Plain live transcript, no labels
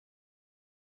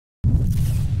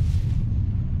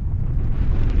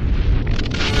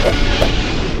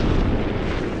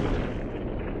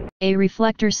A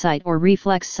reflector sight or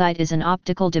reflex sight is an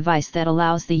optical device that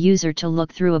allows the user to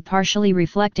look through a partially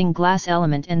reflecting glass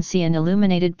element and see an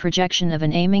illuminated projection of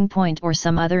an aiming point or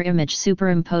some other image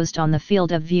superimposed on the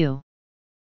field of view.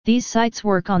 These sights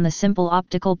work on the simple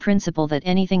optical principle that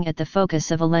anything at the focus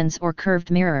of a lens or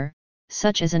curved mirror,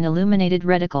 such as an illuminated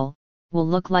reticle, will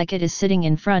look like it is sitting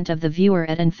in front of the viewer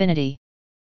at infinity.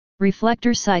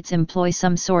 Reflector sights employ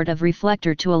some sort of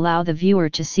reflector to allow the viewer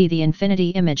to see the infinity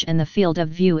image and the field of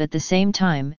view at the same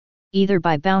time, either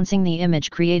by bouncing the image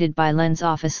created by lens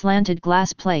off a slanted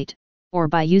glass plate, or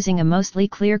by using a mostly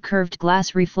clear curved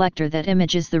glass reflector that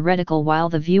images the reticle while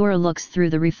the viewer looks through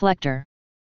the reflector.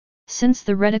 Since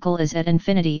the reticle is at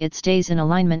infinity, it stays in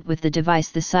alignment with the device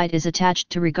the sight is attached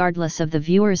to regardless of the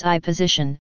viewer's eye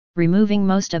position, removing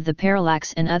most of the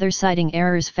parallax and other sighting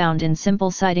errors found in simple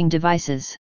sighting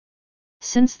devices.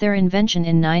 Since their invention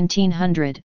in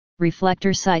 1900,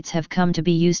 reflector sights have come to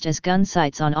be used as gun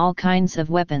sights on all kinds of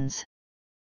weapons.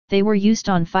 They were used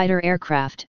on fighter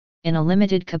aircraft, in a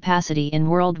limited capacity in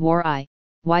World War I,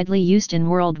 widely used in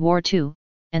World War II,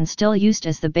 and still used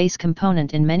as the base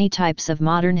component in many types of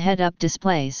modern head-up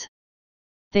displays.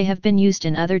 They have been used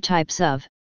in other types of,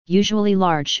 usually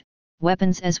large,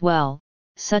 weapons as well,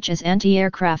 such as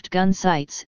anti-aircraft gun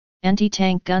sights,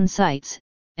 anti-tank gun sights,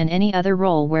 and any other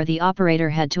role where the operator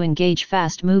had to engage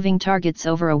fast-moving targets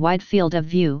over a wide field of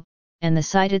view, and the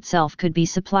sight itself could be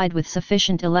supplied with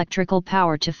sufficient electrical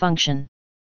power to function.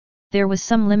 There was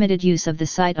some limited use of the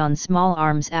sight on small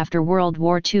arms after World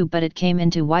War II, but it came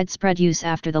into widespread use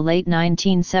after the late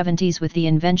 1970s with the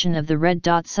invention of the red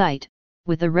dot sight,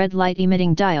 with a red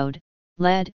light-emitting diode,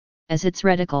 LED, as its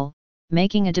reticle,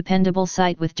 making a dependable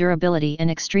sight with durability and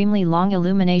extremely long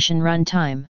illumination run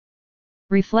time.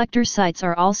 Reflector sights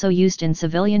are also used in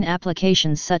civilian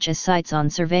applications such as sights on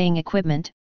surveying equipment,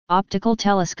 optical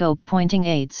telescope pointing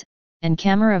aids, and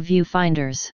camera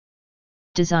viewfinders.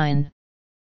 Design.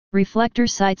 Reflector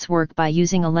sights work by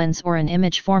using a lens or an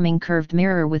image-forming curved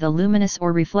mirror with a luminous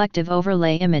or reflective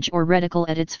overlay image or reticle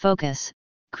at its focus,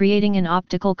 creating an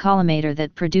optical collimator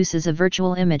that produces a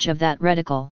virtual image of that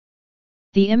reticle.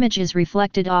 The image is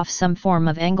reflected off some form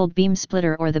of angled beam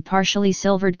splitter or the partially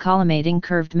silvered collimating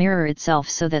curved mirror itself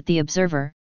so that the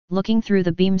observer, looking through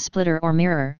the beam splitter or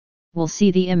mirror, will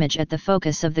see the image at the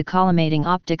focus of the collimating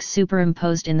optics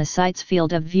superimposed in the sight's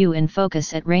field of view in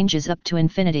focus at ranges up to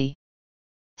infinity.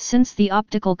 Since the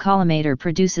optical collimator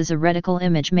produces a reticle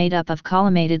image made up of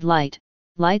collimated light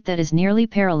that is nearly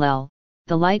parallel,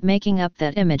 the light making up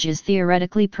that image is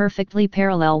theoretically perfectly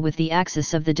parallel with the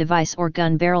axis of the device or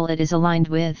gun barrel it is aligned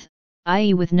with,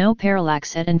 i.e. with no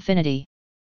parallax at infinity.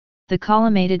 The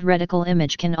collimated reticle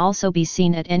image can also be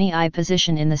seen at any eye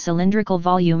position in the cylindrical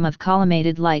volume of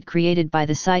collimated light created by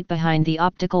the sight behind the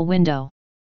optical window.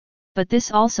 But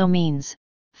this also means,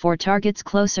 for targets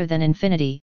closer than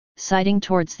infinity, sighting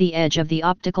towards the edge of the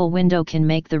optical window can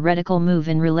make the reticle move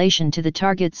in relation to the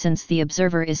target since the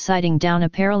observer is sighting down a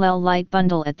parallel light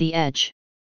bundle at the edge.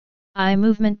 Eye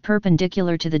movement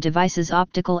perpendicular to the device's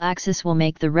optical axis will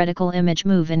make the reticle image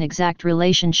move in exact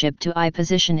relationship to eye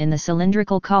position in the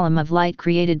cylindrical column of light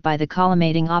created by the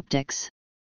collimating optics.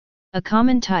 A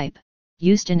common type,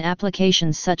 used in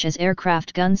applications such as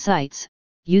aircraft gun sights,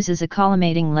 uses a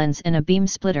collimating lens and a beam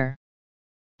splitter.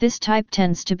 This type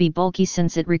tends to be bulky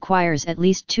since it requires at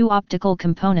least two optical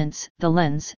components, the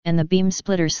lens and the beam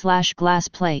splitter/glass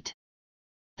plate.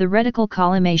 The reticle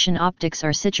collimation optics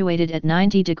are situated at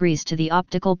 90 degrees to the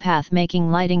optical path,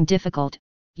 making lighting difficult,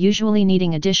 usually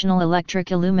needing additional electric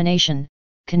illumination,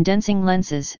 condensing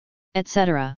lenses,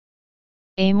 etc.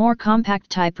 A more compact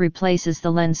type replaces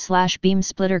the lens/beam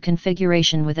splitter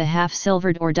configuration with a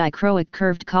half-silvered or dichroic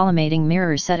curved collimating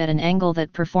mirror set at an angle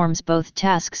that performs both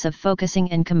tasks of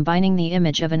focusing and combining the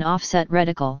image of an offset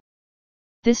reticle.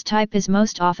 This type is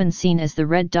most often seen as the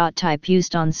red dot type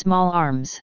used on small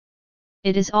arms.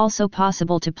 It is also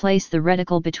possible to place the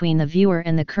reticle between the viewer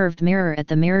and the curved mirror at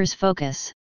the mirror's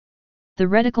focus. The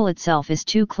reticle itself is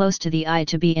too close to the eye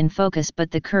to be in focus,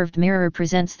 but the curved mirror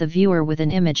presents the viewer with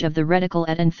an image of the reticle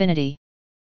at infinity.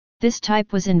 This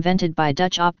type was invented by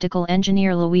Dutch optical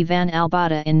engineer Louis van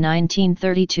Albada in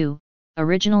 1932,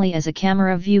 originally as a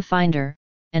camera viewfinder,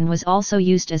 and was also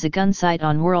used as a gun sight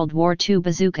on World War II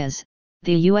bazookas.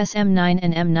 The US M9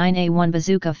 and M9A1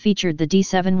 bazooka featured the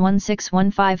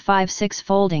D7161556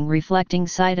 folding reflecting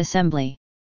sight assembly.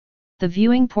 The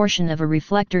viewing portion of a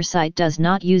reflector sight does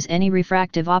not use any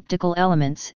refractive optical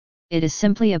elements, it is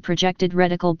simply a projected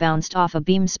reticle bounced off a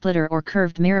beam splitter or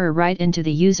curved mirror right into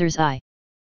the user's eye.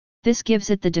 This gives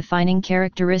it the defining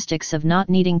characteristics of not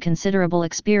needing considerable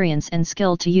experience and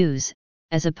skill to use,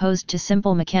 as opposed to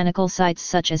simple mechanical sights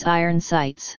such as iron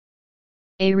sights.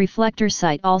 A reflector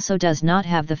sight also does not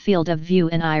have the field of view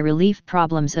and eye relief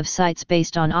problems of sights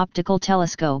based on optical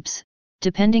telescopes.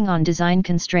 Depending on design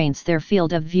constraints, their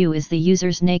field of view is the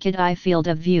user's naked eye field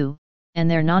of view, and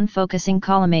their non-focusing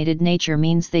collimated nature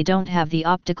means they don't have the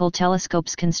optical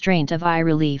telescope's constraint of eye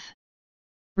relief.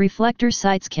 Reflector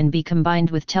sights can be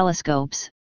combined with telescopes,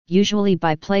 usually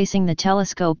by placing the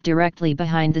telescope directly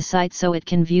behind the sight so it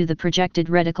can view the projected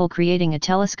reticle, creating a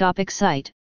telescopic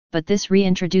sight, but this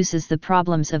reintroduces the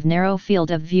problems of narrow field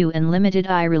of view and limited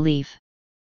eye relief.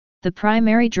 The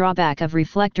primary drawback of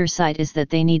reflector sight is that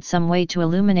they need some way to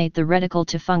illuminate the reticle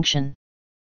to function.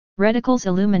 Reticles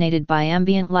illuminated by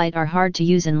ambient light are hard to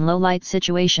use in low-light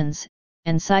situations,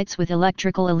 and sights with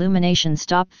electrical illumination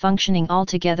stop functioning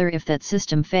altogether if that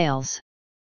system fails.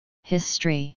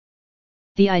 History.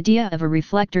 The idea of a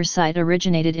reflector sight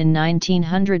originated in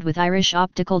 1900 with Irish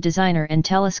optical designer and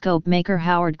telescope maker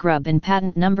Howard Grubb in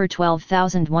patent number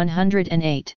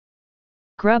 12108.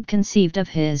 Grubb conceived of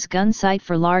his gun sight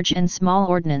for large and small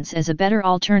ordnance as a better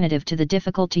alternative to the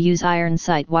difficult-to-use iron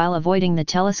sight while avoiding the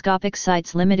telescopic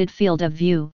sight's limited field of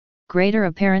view, greater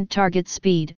apparent target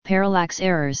speed, parallax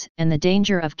errors, and the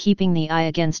danger of keeping the eye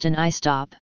against an eye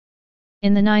stop.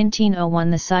 In the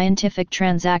 1901 The Scientific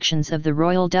Transactions of the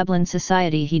Royal Dublin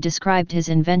Society he described his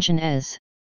invention as: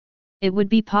 "It would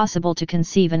be possible to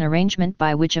conceive an arrangement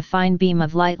by which a fine beam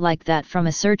of light like that from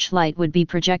a searchlight would be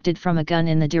projected from a gun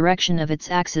in the direction of its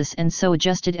axis and so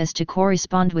adjusted as to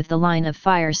correspond with the line of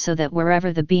fire so that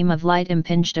wherever the beam of light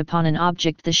impinged upon an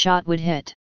object the shot would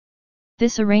hit.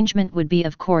 This arrangement would be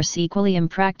of course equally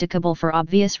impracticable for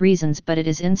obvious reasons, but it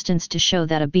is instanced to show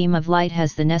that a beam of light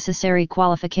has the necessary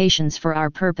qualifications for our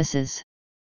purposes."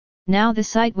 Now the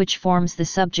sight which forms the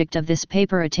subject of this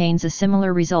paper attains a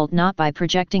similar result not by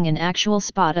projecting an actual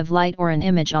spot of light or an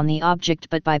image on the object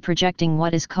but by projecting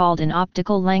what is called in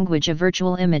optical language a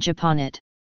virtual image upon it.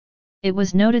 It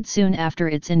was noted soon after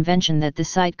its invention that the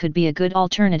sight could be a good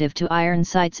alternative to iron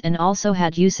sights and also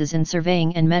had uses in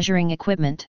surveying and measuring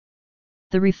equipment.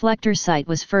 The reflector sight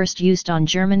was first used on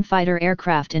German fighter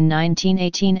aircraft in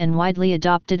 1918 and widely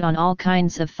adopted on all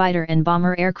kinds of fighter and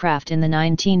bomber aircraft in the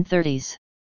 1930s.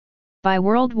 By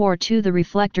World War II the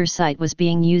reflector sight was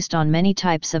being used on many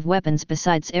types of weapons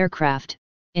besides aircraft,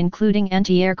 including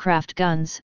anti-aircraft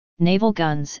guns, naval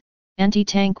guns,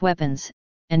 anti-tank weapons,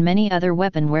 and many other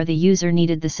weapons where the user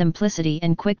needed the simplicity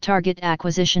and quick target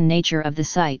acquisition nature of the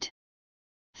sight.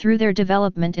 Through their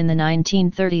development in the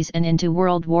 1930s and into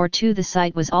World War II the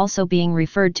sight was also being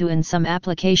referred to in some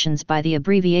applications by the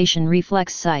abbreviation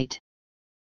reflex sight.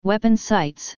 Weapon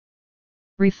sights.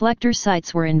 Reflector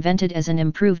sights were invented as an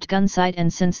improved gun sight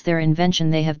and since their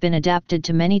invention they have been adapted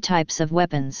to many types of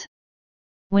weapons.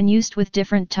 When used with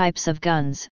different types of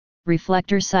guns,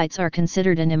 reflector sights are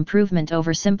considered an improvement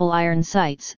over simple iron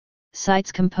sights,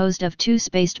 sights composed of two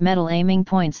spaced metal aiming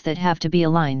points that have to be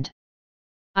aligned.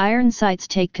 Iron sights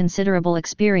take considerable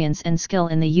experience and skill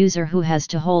in the user who has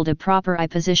to hold a proper eye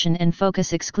position and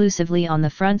focus exclusively on the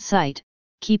front sight,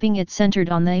 keeping it centered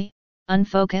on the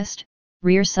unfocused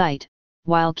rear sight,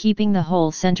 while keeping the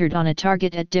whole centered on a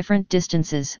target at different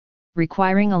distances,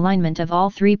 requiring alignment of all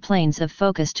three planes of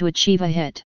focus to achieve a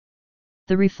hit.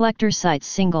 The reflector sight's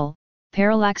single,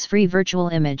 parallax-free virtual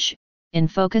image, in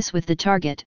focus with the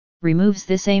target, removes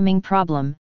this aiming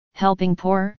problem, helping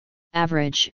poor,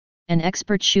 average, and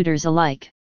expert shooters alike.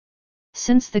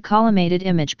 Since the collimated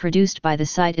image produced by the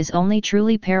sight is only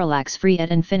truly parallax-free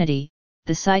at infinity,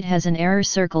 the sight has an error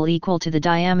circle equal to the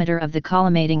diameter of the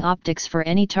collimating optics for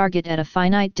any target at a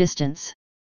finite distance.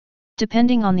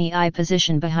 Depending on the eye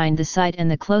position behind the sight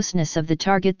and the closeness of the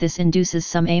target, this induces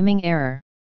some aiming error.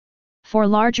 For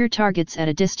larger targets at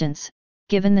a distance,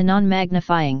 given the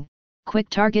non-magnifying, quick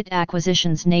target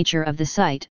acquisition's nature of the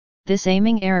sight, this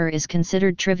aiming error is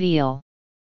considered trivial.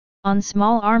 On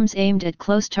small arms aimed at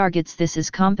close targets this is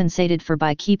compensated for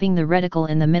by keeping the reticle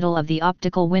in the middle of the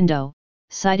optical window,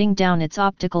 sighting down its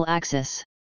optical axis.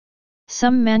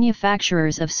 Some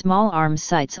manufacturers of small arms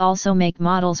sights also make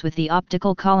models with the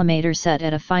optical collimator set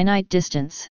at a finite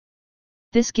distance.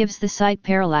 This gives the sight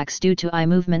parallax due to eye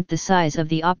movement, the size of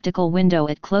the optical window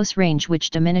at close range,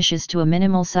 which diminishes to a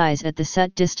minimal size at the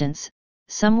set distance,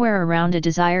 somewhere around a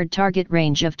desired target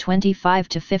range of 25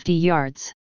 to 50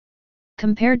 yards.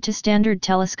 Compared to standard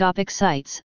telescopic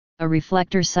sights, a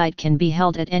reflector sight can be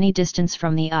held at any distance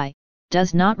from the eye,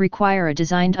 does not require a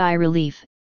designed eye relief,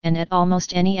 and at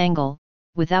almost any angle,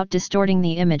 without distorting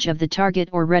the image of the target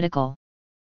or reticle.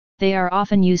 They are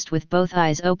often used with both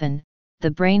eyes open. The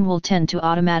brain will tend to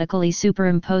automatically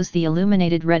superimpose the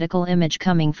illuminated reticle image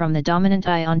coming from the dominant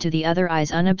eye onto the other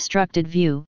eye's unobstructed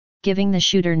view, giving the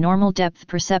shooter normal depth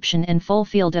perception and full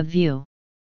field of view.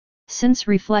 Since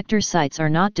reflector sights are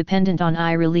not dependent on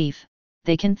eye relief,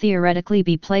 they can theoretically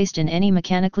be placed in any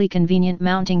mechanically convenient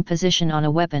mounting position on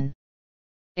a weapon.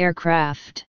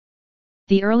 Aircraft.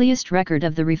 The earliest record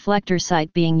of the reflector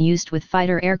sight being used with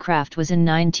fighter aircraft was in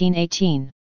 1918.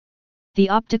 The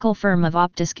optical firm of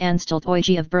Optisch Anstalt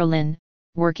Euge of Berlin,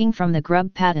 working from the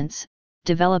Grubb patents,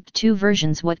 developed two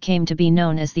versions what came to be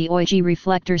known as the Euge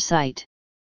reflector sight.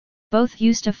 Both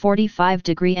used a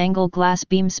 45-degree angle glass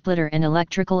beam splitter and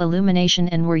electrical illumination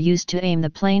and were used to aim the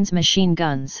plane's machine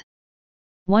guns.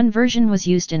 One version was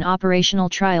used in operational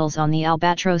trials on the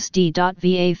Albatros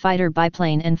D.Va fighter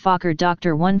biplane and Fokker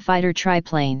Doctor 1 fighter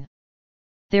triplane.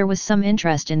 There was some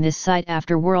interest in this sight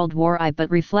after World War I,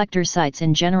 but reflector sights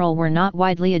in general were not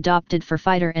widely adopted for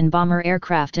fighter and bomber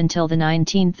aircraft until the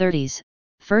 1930s,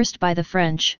 first by the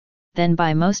French, then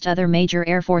by most other major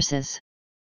air forces.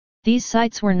 These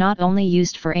sights were not only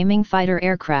used for aiming fighter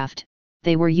aircraft,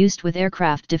 they were used with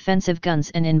aircraft defensive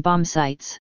guns and in bomb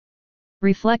sights.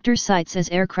 Reflector sights as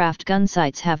aircraft gun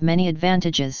sights have many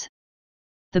advantages.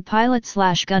 The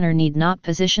pilot/gunner need not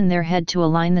position their head to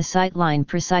align the sight line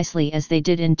precisely as they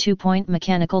did in two-point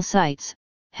mechanical sights.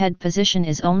 Head position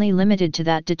is only limited to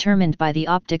that determined by the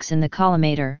optics in the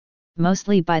collimator,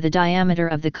 mostly by the diameter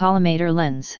of the collimator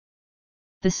lens.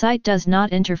 The sight does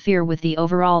not interfere with the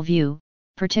overall view,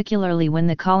 particularly when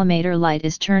the collimator light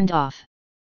is turned off.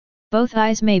 Both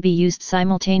eyes may be used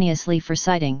simultaneously for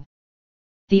sighting.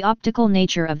 The optical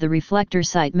nature of the reflector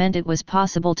sight meant it was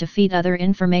possible to feed other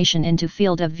information into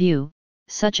field of view,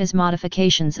 such as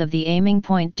modifications of the aiming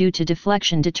point due to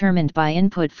deflection determined by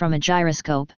input from a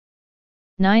gyroscope.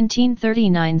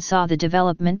 1939 saw the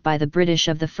development by the British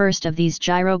of the first of these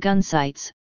gyro gun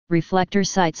sights, reflector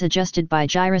sights adjusted by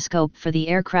gyroscope for the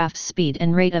aircraft's speed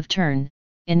and rate of turn,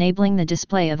 enabling the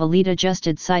display of a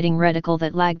lead-adjusted sighting reticle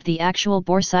that lagged the actual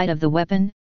bore sight of the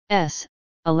weapon,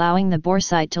 allowing the bore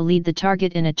sight to lead the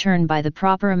target in a turn by the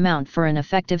proper amount for an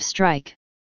effective strike.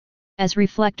 As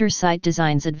reflector sight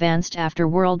designs advanced after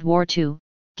World War II,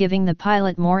 giving the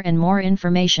pilot more and more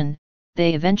information,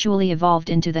 they eventually evolved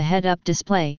into the head-up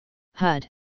display, HUD.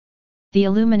 The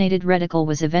illuminated reticle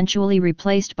was eventually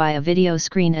replaced by a video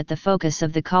screen at the focus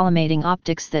of the collimating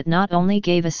optics that not only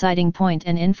gave a sighting point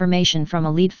and information from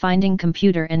a lead-finding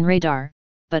computer and radar,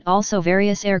 but also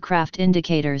various aircraft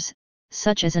indicators,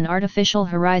 such as an artificial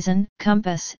horizon,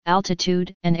 compass,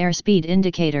 altitude, and airspeed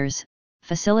indicators,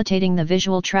 facilitating the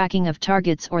visual tracking of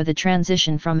targets or the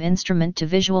transition from instrument to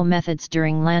visual methods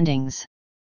during landings.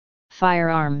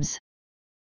 Firearms.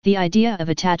 The idea of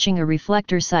attaching a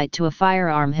reflector sight to a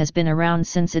firearm has been around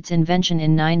since its invention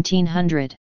in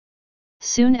 1900.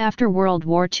 Soon after World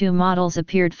War II, models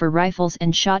appeared for rifles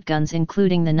and shotguns,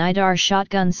 including the Nidar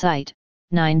shotgun sight,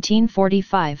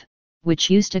 1945,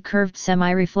 which used a curved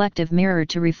semi-reflective mirror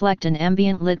to reflect an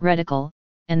ambient lit reticle,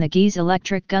 and the Gies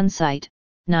electric gun sight,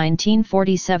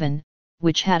 1947,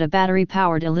 which had a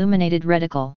battery-powered illuminated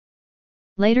reticle.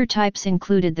 Later types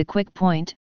included the Quick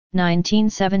Point,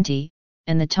 1970,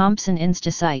 and the Thompson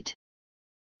Insta-sight.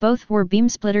 Both were beam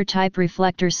splitter type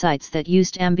reflector sights that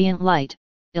used ambient light,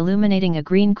 illuminating a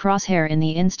green crosshair in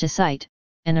the Insta-sight,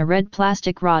 and a red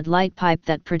plastic rod light pipe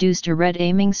that produced a red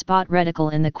aiming spot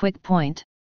reticle in the Quick Point.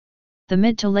 The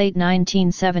mid to late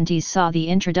 1970s saw the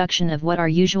introduction of what are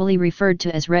usually referred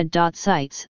to as red dot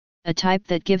sights, a type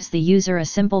that gives the user a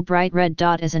simple bright red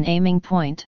dot as an aiming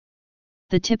point.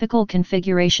 The typical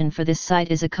configuration for this sight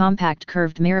is a compact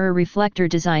curved mirror reflector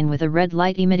design with a red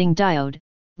light-emitting diode,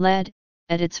 LED,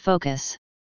 at its focus.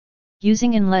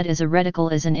 Using in LED as a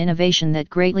reticle is an innovation that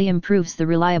greatly improves the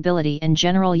reliability and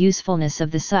general usefulness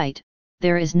of the sight.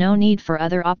 There is no need for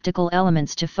other optical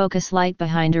elements to focus light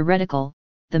behind a reticle.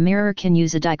 The mirror can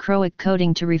use a dichroic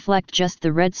coating to reflect just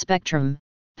the red spectrum,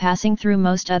 passing through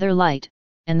most other light,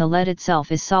 and the LED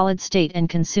itself is solid state and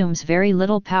consumes very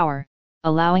little power,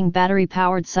 allowing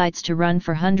battery-powered sights to run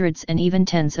for hundreds and even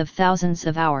tens of thousands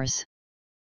of hours.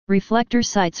 Reflector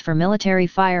sights for military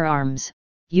firearms,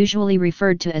 usually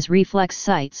referred to as reflex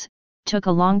sights, took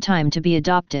a long time to be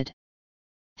adopted.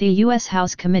 The U.S.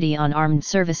 House Committee on Armed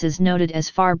Services noted as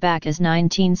far back as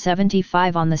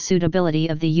 1975 on the suitability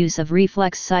of the use of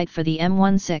reflex sight for the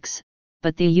M16,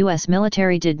 but the U.S.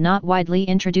 military did not widely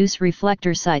introduce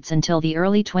reflector sights until the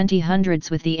early 2000s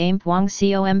with the AIM-Pwang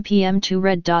COMPM2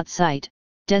 red dot sight,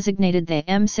 designated the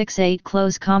M68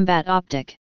 close combat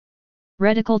optic.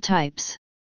 Reticle types.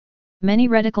 Many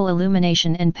reticle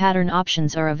illumination and pattern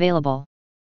options are available.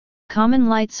 Common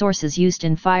light sources used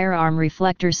in firearm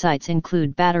reflector sights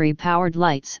include battery-powered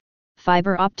lights,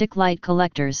 fiber optic light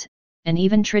collectors, and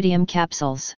even tritium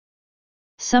capsules.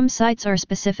 Some sights are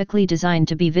specifically designed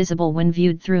to be visible when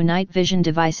viewed through night vision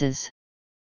devices.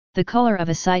 The color of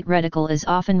a sight reticle is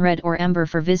often red or amber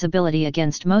for visibility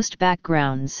against most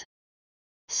backgrounds.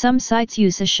 Some sights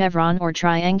use a chevron or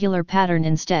triangular pattern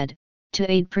instead,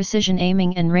 to aid precision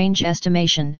aiming and range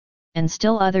estimation, and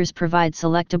still others provide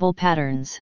selectable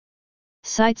patterns.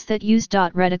 Sights that use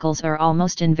dot reticles are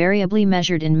almost invariably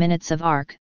measured in minutes of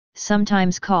arc,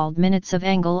 sometimes called minutes of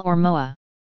angle or MOA.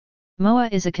 MOA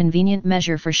is a convenient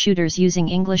measure for shooters using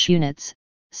English units,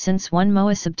 since 1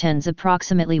 MOA subtends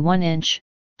approximately 1 inch,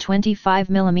 25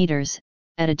 mm,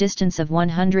 at a distance of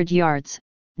 100 yards,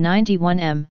 91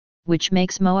 m, which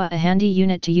makes MOA a handy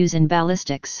unit to use in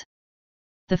ballistics.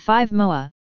 The 5 MOA,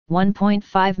 1.5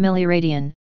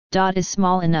 milliradian, dot is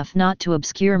small enough not to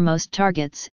obscure most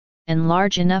targets, and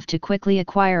large enough to quickly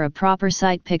acquire a proper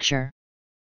sight picture.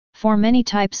 For many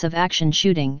types of action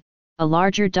shooting, a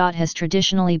larger dot has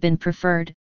traditionally been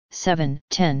preferred. 7,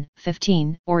 10,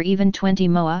 15, or even 20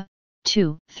 MOA,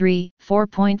 2, 3,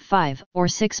 4.5, or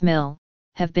 6 mil,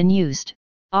 have been used.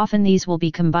 Often these will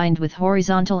be combined with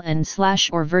horizontal and slash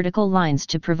or vertical lines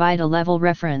to provide a level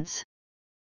reference.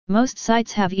 Most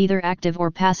sights have either active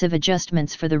or passive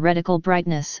adjustments for the reticle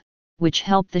brightness, which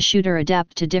help the shooter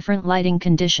adapt to different lighting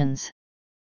conditions.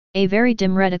 A very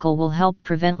dim reticle will help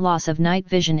prevent loss of night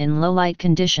vision in low light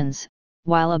conditions,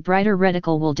 while a brighter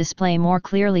reticle will display more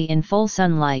clearly in full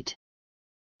sunlight.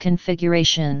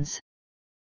 Configurations.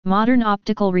 Modern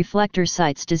optical reflector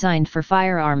sights designed for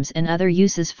firearms and other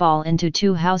uses fall into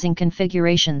two housing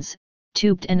configurations,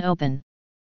 tubed and open.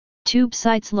 Tube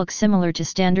sights look similar to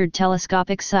standard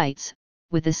telescopic sights,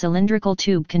 with a cylindrical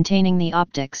tube containing the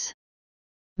optics.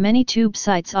 Many tube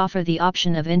sights offer the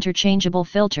option of interchangeable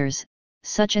filters,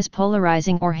 such as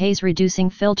polarizing or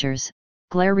haze-reducing filters,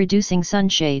 glare-reducing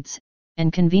sunshades,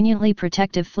 and conveniently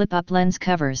protective flip-up lens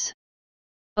covers.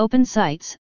 Open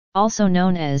sights, also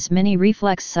known as mini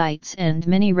reflex sights and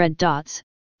mini red dots,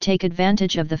 take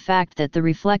advantage of the fact that the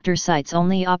reflector sight's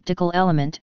only optical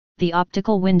element, the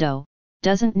optical window,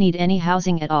 doesn't need any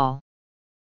housing at all.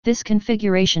 This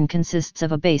configuration consists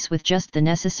of a base with just the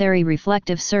necessary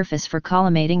reflective surface for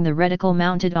collimating the reticle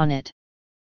mounted on it.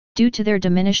 Due to their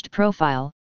diminished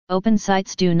profile, open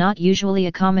sights do not usually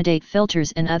accommodate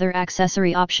filters and other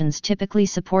accessory options typically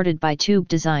supported by tube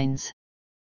designs.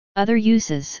 Other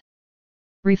uses.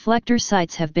 Reflector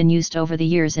sights have been used over the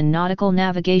years in nautical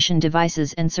navigation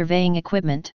devices and surveying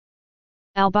equipment.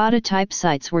 Albada type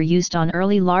sights were used on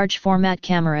early large format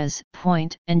cameras,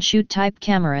 point and shoot type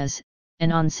cameras,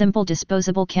 and on simple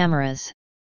disposable cameras.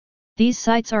 These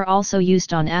sights are also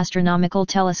used on astronomical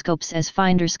telescopes as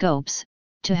finder scopes,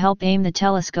 to help aim the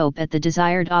telescope at the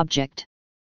desired object.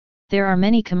 There are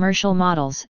many commercial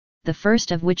models, the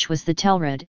first of which was the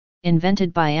Telrad,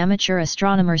 invented by amateur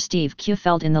astronomer Steve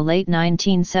Kuefeld in the late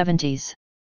 1970s.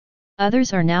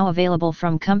 Others are now available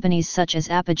from companies such as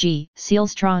Apogee,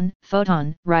 Sealstron,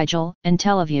 Photon, Rigel, and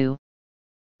Teleview.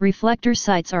 Reflector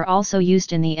sights are also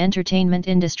used in the entertainment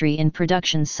industry in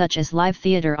productions such as live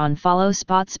theater on follow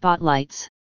spot spotlights.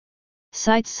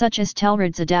 Sights such as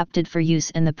Telrad's adapted for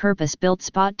use and the purpose-built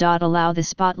spot dot allow the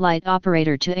spotlight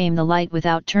operator to aim the light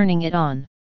without turning it on.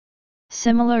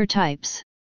 Similar types.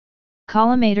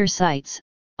 Collimator sights,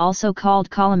 also called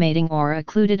collimating or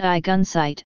occluded eye gun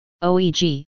sight,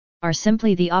 OEG, are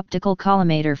simply the optical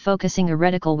collimator focusing a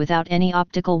reticle without any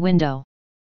optical window.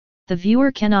 The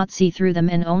viewer cannot see through them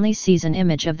and only sees an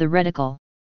image of the reticle.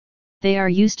 They are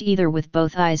used either with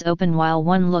both eyes open while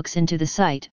one looks into the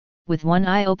sight, with one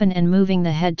eye open and moving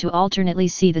the head to alternately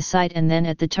see the sight and then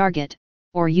at the target,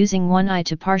 or using one eye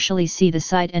to partially see the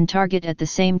sight and target at the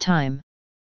same time.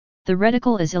 The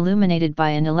reticle is illuminated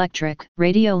by an electric,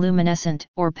 radioluminescent,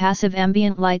 or passive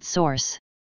ambient light source.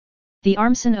 The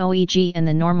Armson OEG and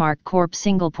the Normark Corp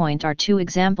single point are two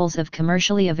examples of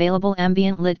commercially available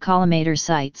ambient lit collimator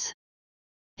sights.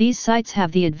 These sights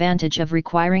have the advantage of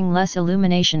requiring less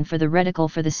illumination for the reticle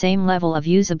for the same level of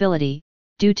usability,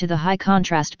 due to the high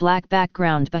contrast black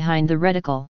background behind the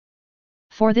reticle.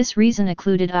 For this reason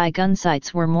occluded eye gun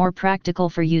sights were more practical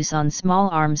for use on small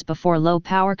arms before low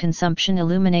power consumption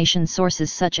illumination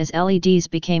sources such as LEDs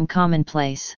became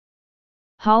commonplace.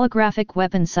 Holographic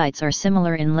weapon sights are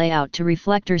similar in layout to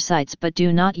reflector sights but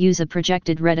do not use a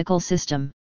projected reticle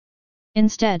system.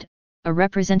 Instead, a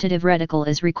representative reticle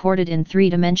is recorded in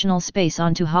three-dimensional space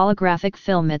onto holographic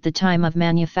film at the time of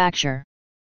manufacture.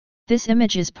 This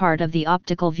image is part of the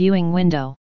optical viewing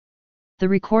window. The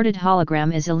recorded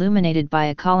hologram is illuminated by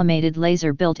a collimated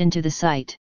laser built into the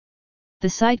sight. The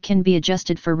sight can be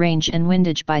adjusted for range and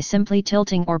windage by simply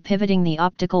tilting or pivoting the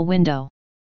optical window.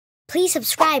 Please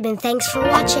subscribe and thanks for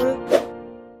watching.